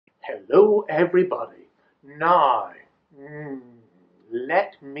Hello, everybody. Now,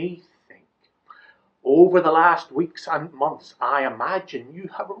 let me think. Over the last weeks and months, I imagine you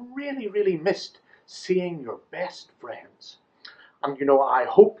have really missed seeing your best friends. And I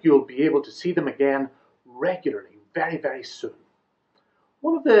hope you'll be able to see them again regularly, very soon.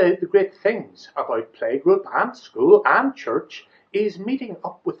 One of the great things about playgroup and school and church is meeting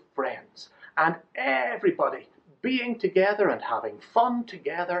up with friends and everybody being together and having fun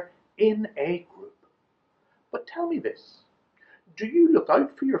together in a group. But tell me this, do you look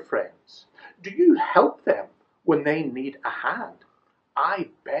out for your friends? Do you help them when they need a hand? I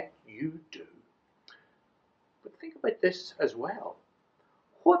bet you do. But think about this as well.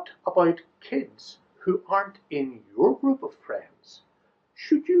 What about kids who aren't in your group of friends?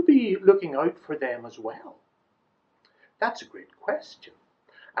 Should you be looking out for them as well? That's a great question.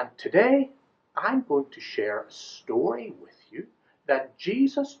 And today I'm going to share a story with you that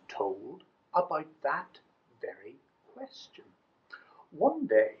Jesus told about that very question. One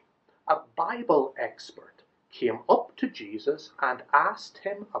day, a Bible expert came up to Jesus and asked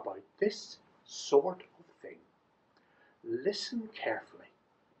him about this sort of thing. Listen carefully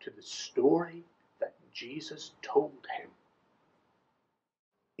to the story that Jesus told him.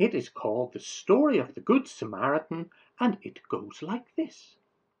 It is called the story of the Good Samaritan, and it goes like this.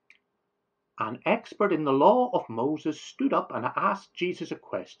 An expert in the law of Moses stood up and asked Jesus a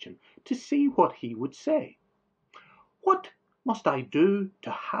question to see what he would say. "What must I do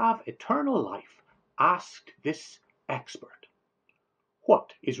to have eternal life?" asked this expert.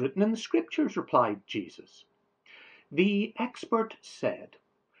 "What is written in the scriptures?" replied Jesus. The expert said,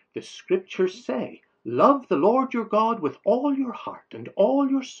 "The scriptures say, 'Love the Lord your God with all your heart and all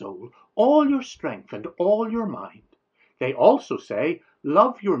your soul, all your strength and all your mind.' They also say,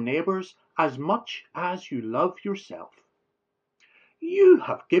 'Love your neighbors as much as you love yourself.'" "You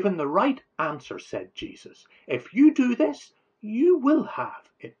have given the right answer," said Jesus. "If you do this, you will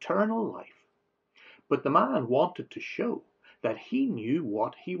have eternal life." But the man wanted to show that he knew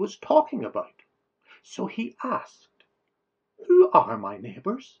what he was talking about. So he asked, "Who are my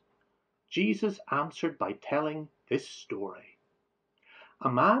neighbors?" Jesus answered by telling this story.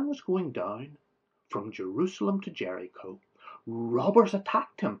 A man was going down from Jerusalem to Jericho. Robbers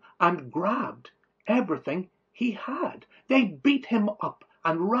attacked him and grabbed everything he had. They beat him up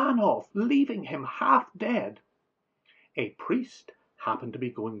and ran off, leaving him half dead. A priest happened to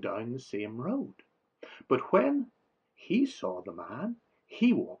be going down the same road, but when he saw the man,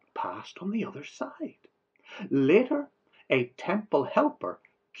 he walked past on the other side. Later, a temple helper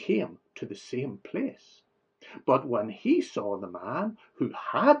came to the same place, but when he saw the man who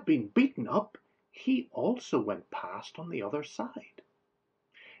had been beaten up, he also went past on the other side.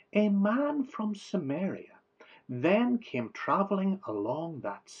 A man from Samaria then came traveling along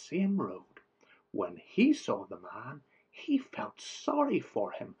that same road. When he saw the man, he felt sorry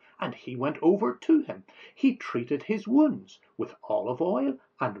for him, and he went over to him. He treated his wounds with olive oil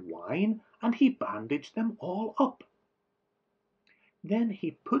and wine, and he bandaged them all up. Then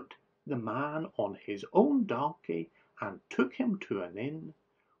he put the man on his own donkey and took him to an inn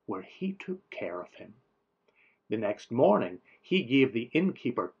where he took care of him. The next morning he gave the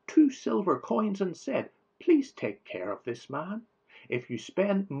innkeeper 2 silver coins and said, "Please take care of this man. If you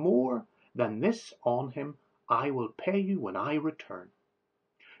spend more than this on him, I will pay you when I return."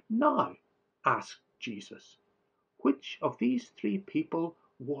 "Now," asked Jesus, "which of these 3 people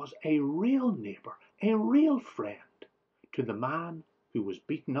was a real neighbor, a real friend to the man who was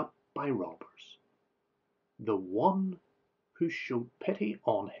beaten up by robbers?" "The one who showed pity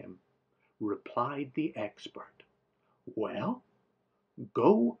on him," replied the expert. "Well,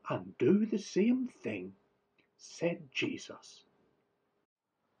 go and do the same thing," said Jesus.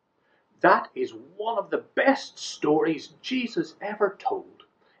 That is one of the best stories Jesus ever told.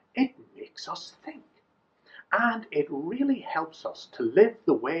 It makes us think, and it really helps us to live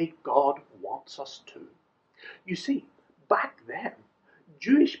the way God wants us to. You see, back then,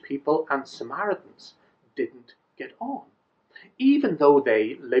 Jewish people and Samaritans didn't get on. Even though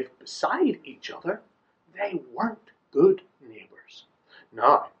they lived beside each other, they weren't good neighbors.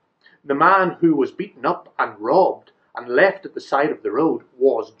 Now, the man who was beaten up and robbed and left at the side of the road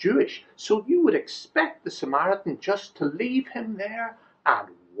was Jewish, so you would expect the Samaritan just to leave him there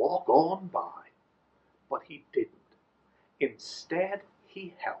and walk on by. But he didn't. Instead,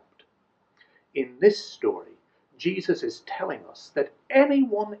 he helped. In this story, Jesus is telling us that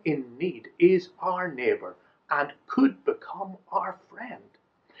anyone in need is our neighbor and could become our friend.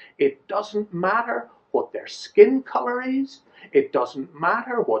 It doesn't matter what their skin color is. It doesn't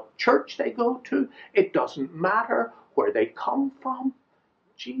matter what church they go to. It doesn't matter where they come from.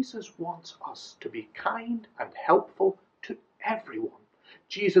 Jesus wants us to be kind and helpful to everyone.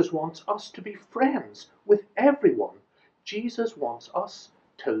 Jesus wants us to be friends with everyone. Jesus wants us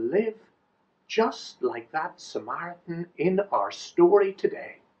to live just like that Samaritan in our story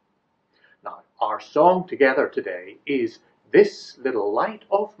today. Now, our song together today is This Little Light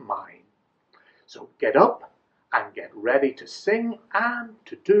of Mine. So get up and get ready to sing and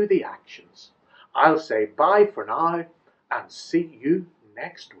to do the actions. I'll say bye for now and see you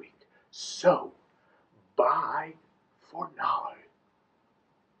next week. So, bye for now.